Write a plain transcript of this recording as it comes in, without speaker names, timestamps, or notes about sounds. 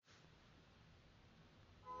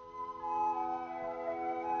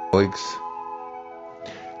colleagues,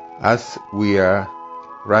 as we are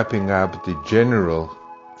wrapping up the general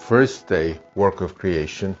first day work of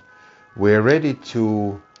creation, we are ready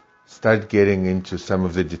to start getting into some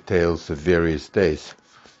of the details of various days.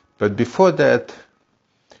 But before that,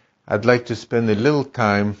 I'd like to spend a little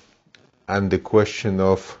time on the question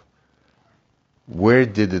of where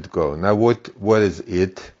did it go? Now, what is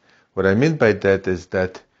it? What I mean by that is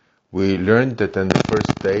that we learned that on the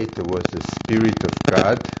first day there was the Spirit of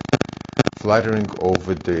God fluttering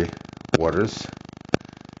over the waters,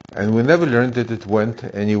 and we never learned that it went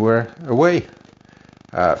anywhere away.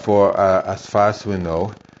 For as far as we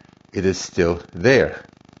know, it is still there.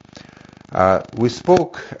 We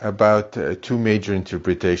spoke about two major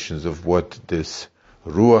interpretations of what this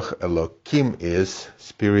Ruach Elokim is,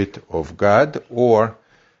 Spirit of God, or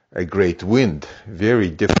a great wind. Very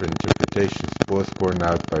different interpretations, both borne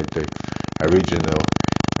out by the original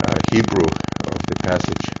Hebrew of the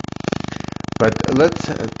passage. But let's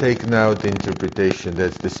take now the interpretation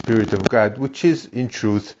that's the Spirit of God, which is, in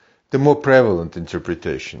truth, the more prevalent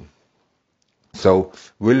interpretation. So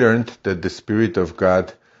we learned that the Spirit of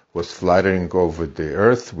God was fluttering over the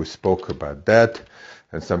earth. We spoke about that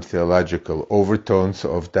and some theological overtones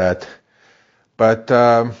of that. But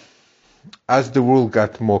as the world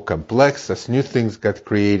got more complex, as new things got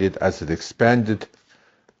created, as it expanded,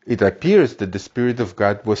 it appears that the Spirit of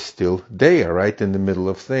God was still there, right in the middle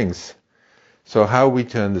of things. So how are we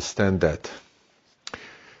to understand that?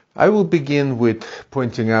 I will begin with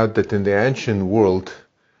pointing out that in the ancient world,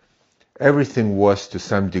 everything was to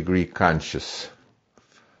some degree conscious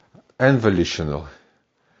and volitional.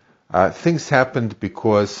 Things happened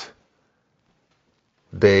because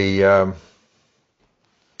they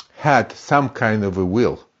had some kind of a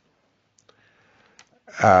will.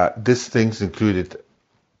 These things included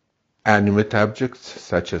animate objects,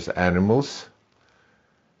 such as animals,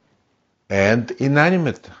 and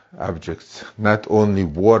inanimate objects, not only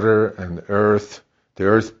water and earth. The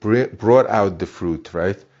earth brought out the fruit,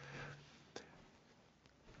 right?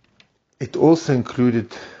 It also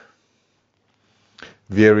included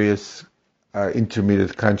various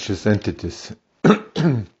intermediate conscious entities.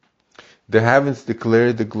 The heavens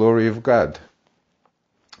declared the glory of God.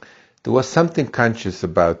 There was something conscious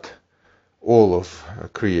about all of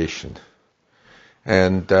creation.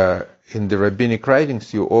 And in the rabbinic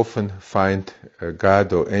writings, you often find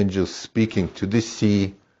God or angels speaking to the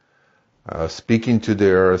sea, speaking to the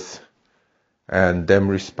earth, and them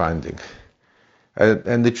responding.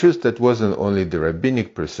 And the truth, that wasn't only the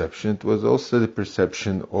rabbinic perception, it was also the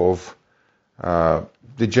perception of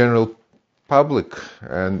the general public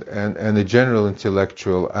and the general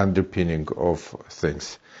intellectual underpinning of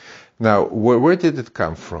things. Now, where did it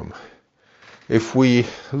come from? If we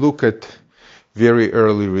look at very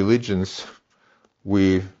early religions,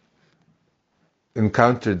 we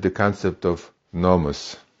encountered the concept of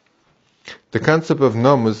nomos. The concept of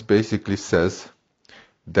nomos basically says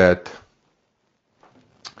that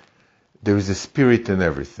there is a spirit in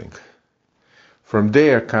everything. From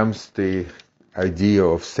there comes the idea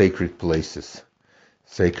of sacred places,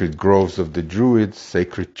 sacred groves of the Druids,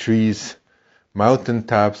 sacred trees,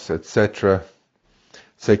 mountaintops, etc.,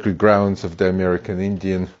 sacred grounds of the American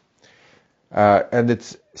Indian. And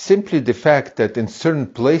it's simply the fact that in certain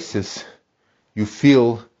places you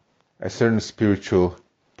feel a certain spiritual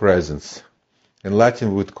presence. In Latin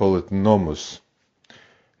we would call it nomos.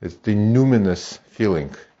 It's the numinous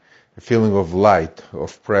feeling, a feeling of light,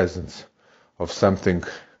 of presence, of something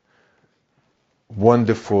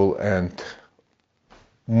wonderful and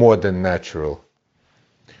more than natural.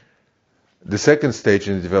 The second stage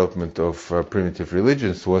in the development of primitive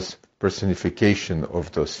religions was personification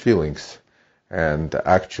of those feelings and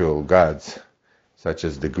actual gods, such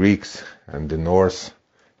as the Greeks and the Norse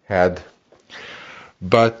had.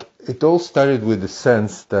 But it all started with the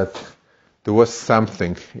sense that there was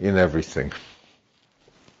something in everything.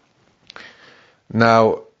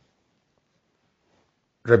 Now,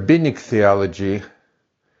 rabbinic theology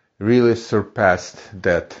really surpassed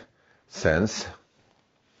that sense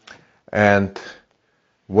and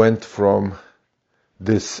went from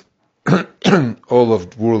this all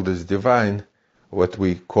of the world is divine, what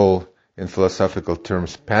we call in philosophical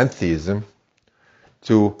terms pantheism,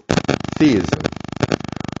 to theism.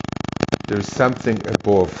 There's something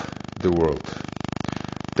above the world.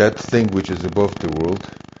 That thing which is above the world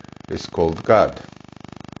is called God.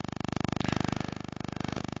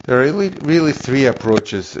 There are really three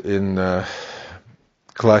approaches in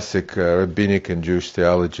classic rabbinic and Jewish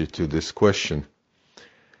theology to this question.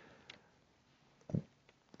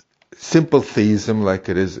 Simple theism, like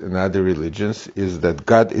it is in other religions, is that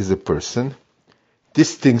God is a person,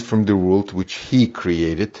 distinct from the world which he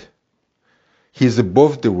created. He is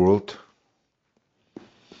above the world,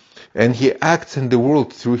 and he acts in the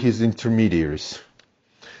world through his intermediaries.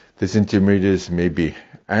 These intermediaries may be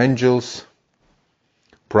angels,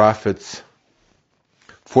 prophets,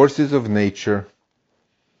 forces of nature,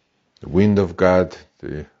 the wind of God,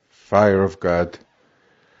 the fire of God,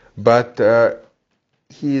 but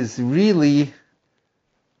he is really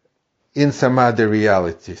in some other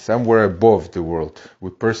reality, somewhere above the world. We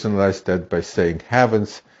personalize that by saying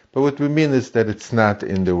heavens, but what we mean is that it's not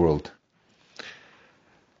in the world.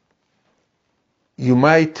 You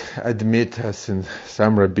might admit, as in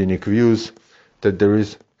some rabbinic views, that there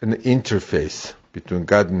is an interface between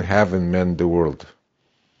God and heaven, man, and the world.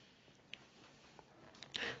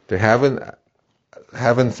 The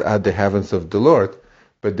heavens are the heavens of the Lord,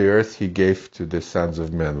 but the earth he gave to the sons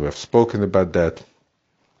of men. We have spoken about that.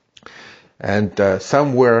 And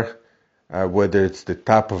somewhere, whether it's the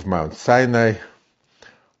top of Mount Sinai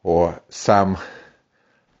or some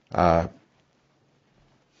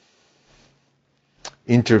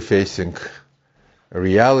interfacing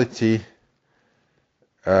reality,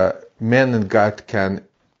 man and God can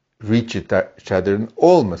reach each other and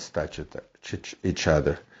almost touch each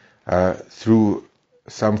other through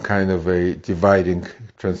some kind of a dividing,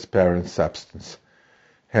 transparent substance.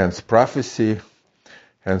 Hence prophecy,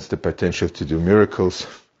 hence the potential to do miracles.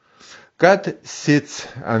 God sits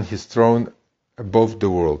on his throne above the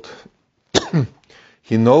world.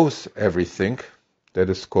 He knows everything. That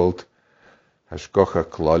is called Hashgacha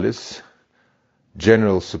Klalis,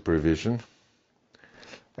 general supervision.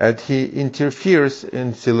 And he interferes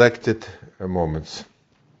in selected moments.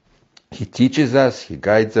 He teaches us, he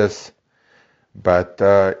guides us, but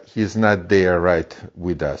he is not there right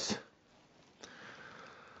with us.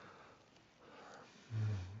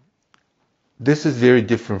 This is very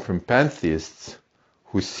different from pantheists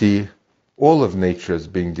who see all of nature as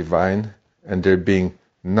being divine and there being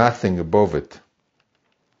nothing above it.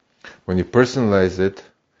 When you personalize it,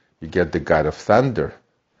 you get the god of thunder,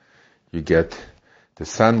 you get the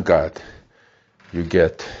sun god, you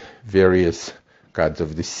get various gods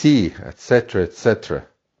of the sea, etc., etc.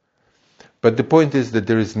 But the point is that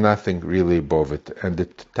there is nothing really above it, and the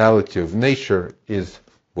totality of nature is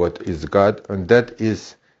what is God, and that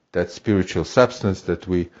is that spiritual substance that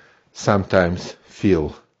we sometimes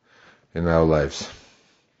feel in our lives.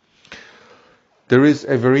 There is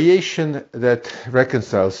a variation that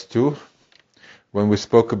reconciles two. When we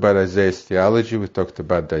spoke about Isaiah's theology, we talked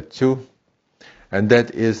about that too, and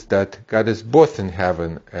that is that God is both in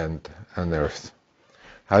heaven and on earth.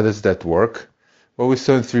 How does that work? Well, we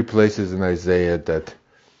saw in 3 places in Isaiah that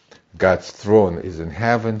God's throne is in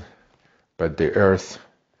heaven, but the earth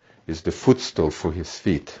is the footstool for his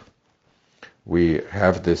feet. We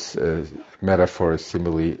have this metaphor,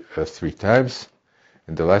 simile, 3 times.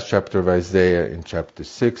 In the last chapter of Isaiah, in chapter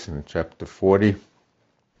 6 and in chapter 40.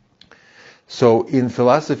 So in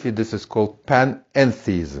philosophy, this is called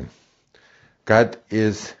panentheism. God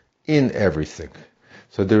is in everything.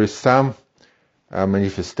 So there is some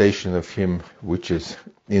manifestation of him which is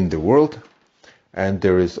in the world, and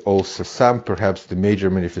there is also some, perhaps the major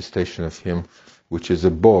manifestation of him, which is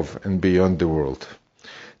above and beyond the world.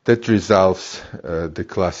 That resolves the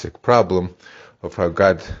classic problem of how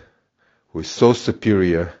God, who is so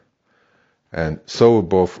superior and so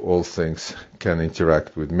above all things, can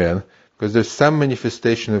interact with men. Because there's some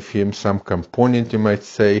manifestation of him, some component, you might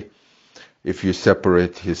say, if you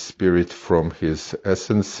separate his spirit from his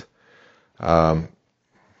essence, or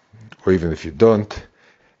even if you don't,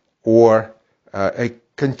 or a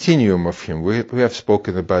continuum of him. We have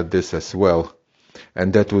spoken about this as well,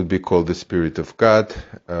 and that would be called the Spirit of God,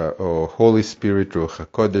 or Holy Spirit, Ruach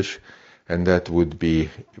HaKodesh, and that would be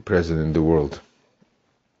present in the world.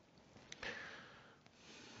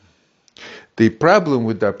 The problem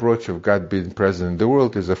with the approach of God being present in the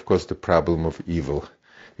world is, of course, the problem of evil.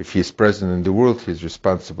 If he's present in the world, he's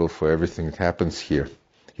responsible for everything that happens here.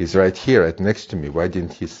 He's right here, right next to me. Why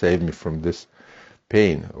didn't he save me from this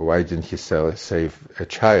pain? Why didn't he save a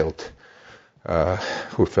child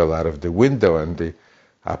who fell out of the window on the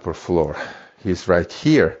upper floor? He's right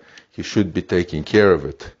here. He should be taking care of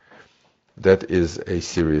it. That is a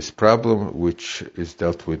serious problem which is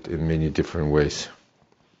dealt with in many different ways.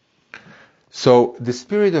 So the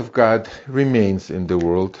Spirit of God remains in the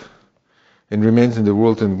world, and remains in the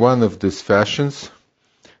world in one of these fashions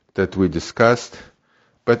that we discussed,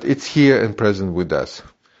 but it's here and present with us.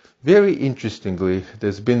 Very interestingly,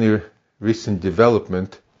 there's been a recent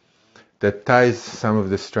development that ties some of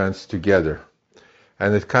the strands together,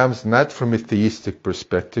 and it comes not from a theistic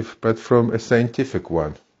perspective, but from a scientific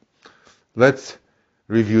one. Let's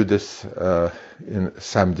review this in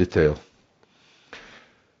some detail.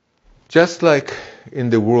 Just like in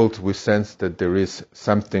the world we sense that there is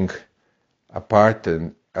something apart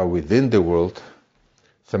and within the world,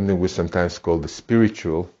 something we sometimes call the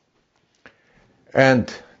spiritual,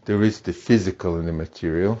 and there is the physical and the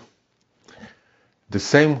material, the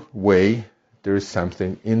same way there is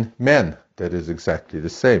something in man that is exactly the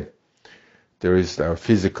same. There is our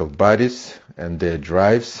physical bodies and their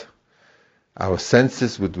drives, our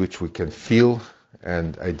senses with which we can feel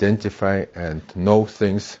and identify and know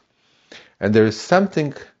things, and there is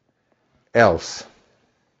something else.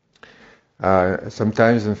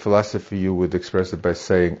 Sometimes in philosophy you would express it by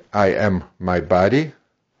saying, I am my body,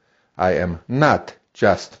 I am not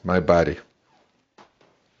just my body.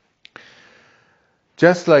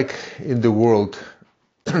 Just like in the world,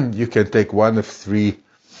 you can take one of three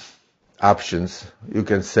options. You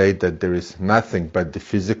can say that there is nothing but the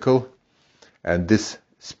physical, and this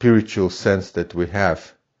spiritual sense that we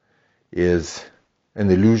have is an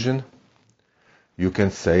illusion. You can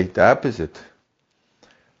say the opposite.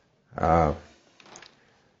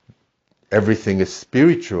 Everything is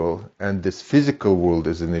spiritual, and this physical world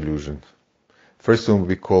is an illusion. First one would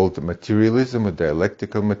be called materialism or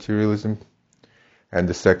dialectical materialism, and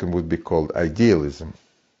the second would be called idealism.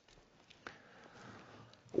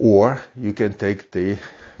 Or you can take the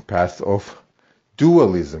path of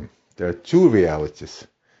dualism. There are two realities.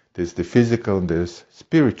 There's the physical and there's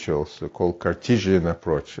spiritual, so-called Cartesian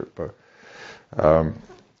approach.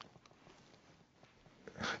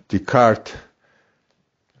 Descartes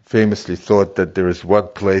famously thought that there is one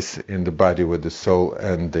place in the body where the soul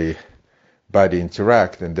and the body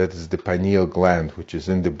interact, and that is the pineal gland, which is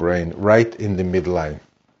in the brain, right in the midline.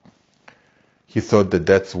 He thought that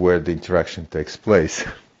that's where the interaction takes place.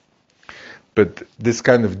 But this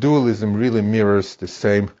kind of dualism really mirrors the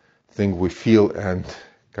same thing we feel and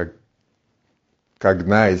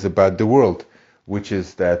cognize about the world, which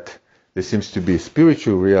is that there seems to be a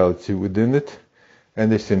spiritual reality within it,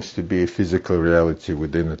 and there seems to be a physical reality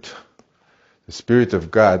within it. The Spirit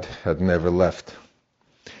of God had never left.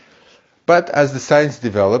 But as the science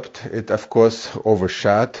developed, it of course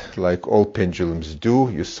overshot, like all pendulums do.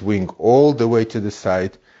 You swing all the way to the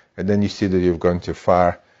side, and then you see that you've gone too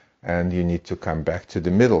far, and you need to come back to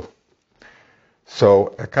the middle.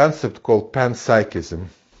 So a concept called panpsychism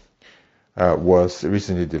was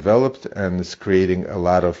recently developed and is creating a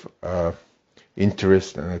lot of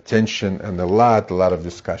interest and attention and a lot of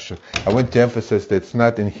discussion. I want to emphasize that it's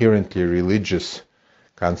not inherently a religious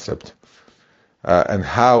concept, and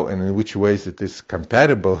how and in which ways it is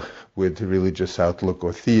compatible with religious outlook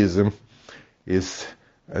or theism is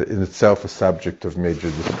in itself a subject of major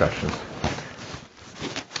discussions.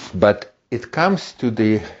 But it comes to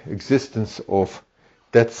the existence of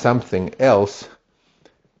that something else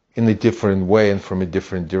in a different way and from a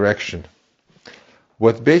different direction.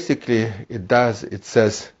 What basically it does, it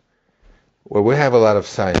says, well, we have a lot of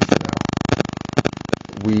science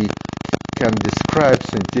now. We can describe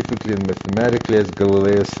scientifically and mathematically, as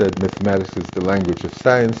Galileo said, mathematics is the language of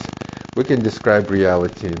science. We can describe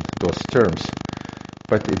reality in those terms,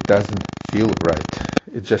 but it doesn't feel right.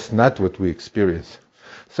 It's just not what we experience.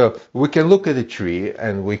 So we can look at a tree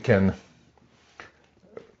and we can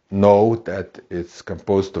know that it's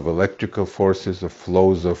composed of electrical forces, of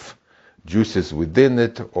flows of juices within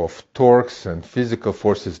it, of torques and physical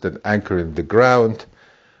forces that anchor in the ground,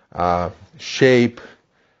 shape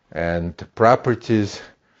and properties.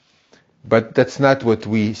 But that's not what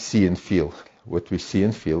we see and feel. What we see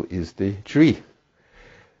and feel is the tree.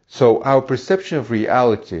 So our perception of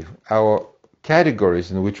reality, our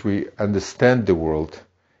categories in which we understand the world,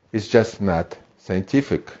 is just not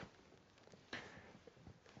scientific.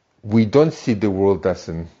 We don't see the world as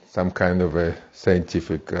in some kind of a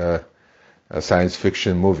scientific science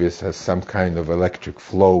fiction movies, as some kind of electric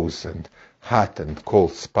flows and hot and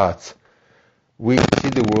cold spots. We see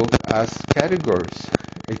the world as categories.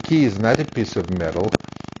 A key is not a piece of metal,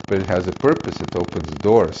 but it has a purpose. It opens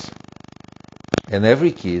doors. And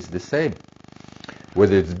every key is the same,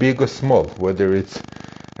 whether it's big or small, whether it's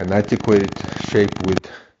an antiquated shape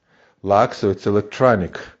with locks or it's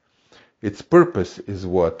electronic. Its purpose is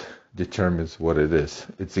what determines what it is.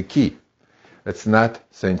 It's a key. It's not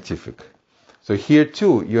scientific. So here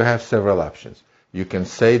too, you have several options. You can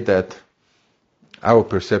say that our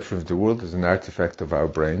perception of the world is an artifact of our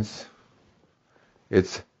brains.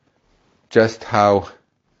 It's just how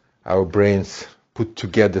our brains put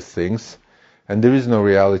together things, and there is no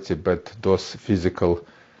reality but those physical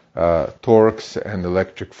torques and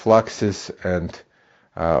electric fluxes and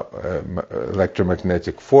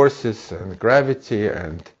electromagnetic forces and gravity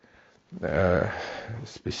and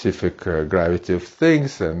specific gravity of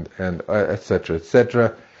things, and etc.,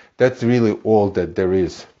 etc. That's really all that there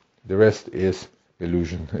is. The rest is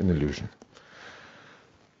illusion, an illusion.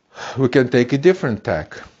 We can take a different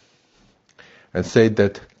tack and say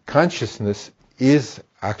that consciousness is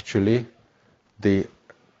actually the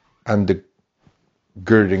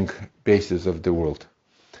undergirding basis of the world.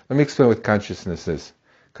 Let me explain what consciousness is.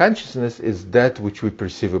 Consciousness is that which we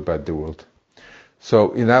perceive about the world.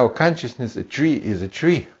 So in our consciousness, a tree is a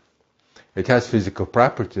tree. It has physical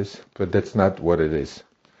properties, but that's not what it is.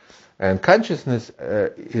 And consciousness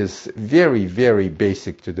is very, very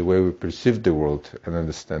basic to the way we perceive the world and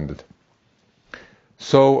understand it.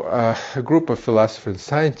 So a group of philosophers and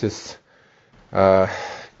scientists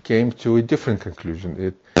came to a different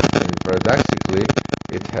conclusion. Paradoxically,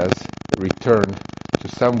 it has returned to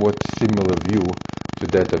somewhat similar view to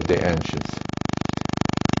that of the ancients.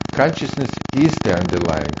 Consciousness is the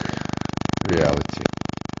underlying reality.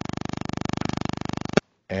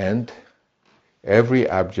 And every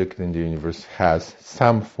object in the universe has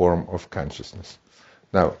some form of consciousness.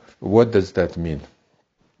 Now, what does that mean?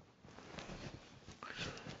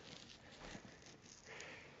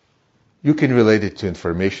 You can relate it to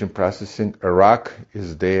information processing. A rock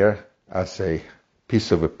is there as a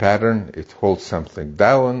piece of a pattern. It holds something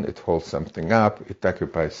down, it holds something up, it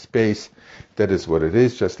occupies space. That is what it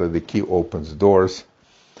is, just like the key opens doors.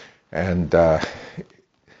 And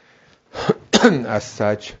as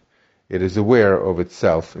such, it is aware of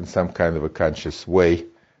itself in some kind of a conscious way.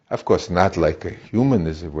 Of course, not like a human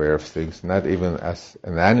is aware of things, not even as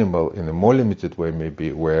an animal in a more limited way may be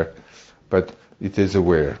aware, but it is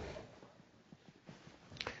aware.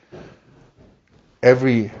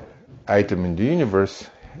 Every item in the universe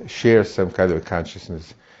shares some kind of a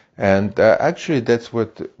consciousness. And actually that's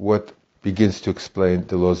what begins to explain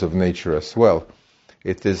the laws of nature as well.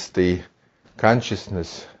 It is the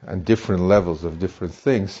consciousness and different levels of different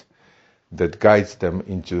things that guides them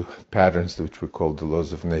into patterns which we call the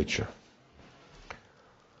laws of nature.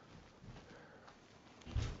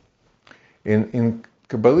 In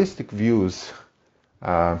Kabbalistic views,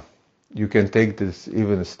 you can take this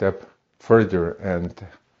even a step further and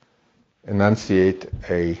enunciate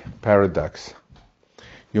a paradox.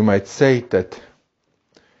 You might say that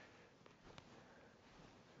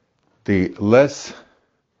the less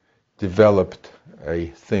developed a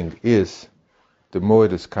thing is, the more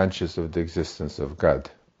it is conscious of the existence of God.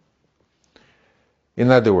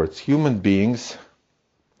 In other words, human beings,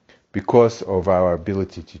 because of our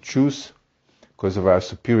ability to choose, because of our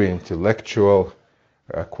superior intellectual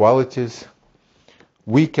qualities,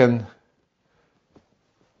 we can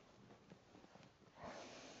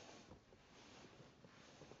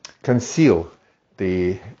conceal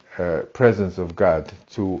the presence of God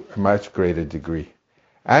to a much greater degree.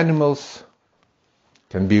 Animals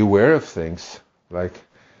can be aware of things, like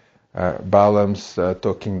Balaam's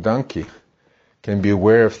talking donkey can be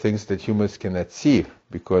aware of things that humans cannot see,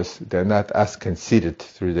 because they're not as conceited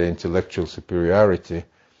through their intellectual superiority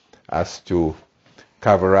as to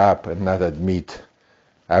cover up and not admit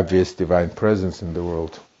obvious divine presence in the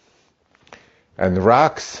world. And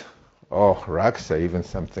rocks are even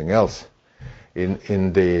something else.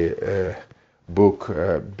 In the book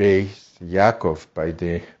Beis Yaakov by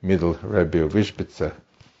the Middle Rebbe of Ishbitzer,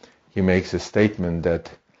 he makes a statement that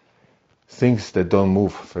things that don't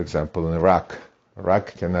move, for example, a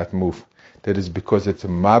rock cannot move. That is because it's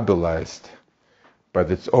immobilized by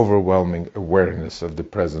its overwhelming awareness of the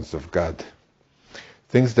presence of God.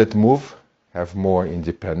 Things that move have more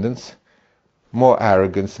independence, more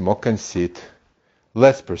arrogance, more conceit,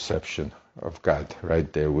 less perception of God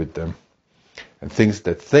right there with them. And things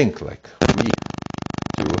that think like we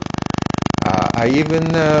do are even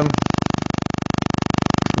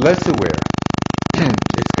less aware.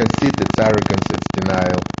 It's conceit, it's arrogance, it's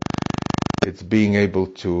denial, it's being able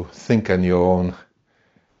to think on your own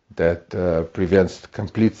that prevents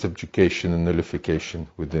complete subjugation and nullification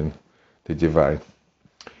within the divine.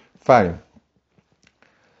 Fine.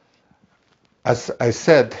 As I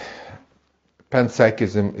said,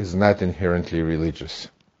 panpsychism is not inherently religious,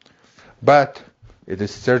 but it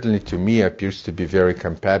is certainly, to me, appears to be very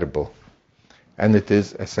compatible, and it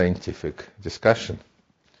is a scientific discussion.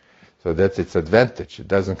 So that's its advantage. It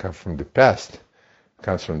doesn't come from the past, it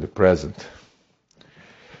comes from the present.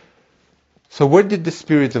 So where did the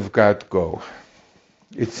Spirit of God go?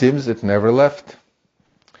 It seems it never left.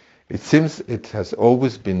 It seems it has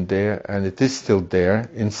always been there, and it is still there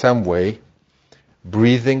in some way,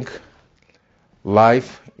 breathing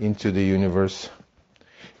life into the universe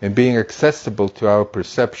and being accessible to our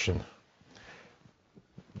perception,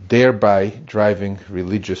 thereby driving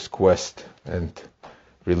religious quest and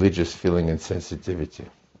religious feeling and sensitivity.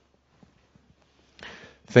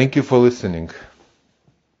 Thank you for listening.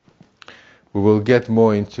 We will get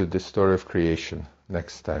more into the story of creation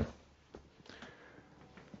next time.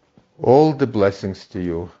 All the blessings to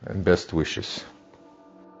you and best wishes.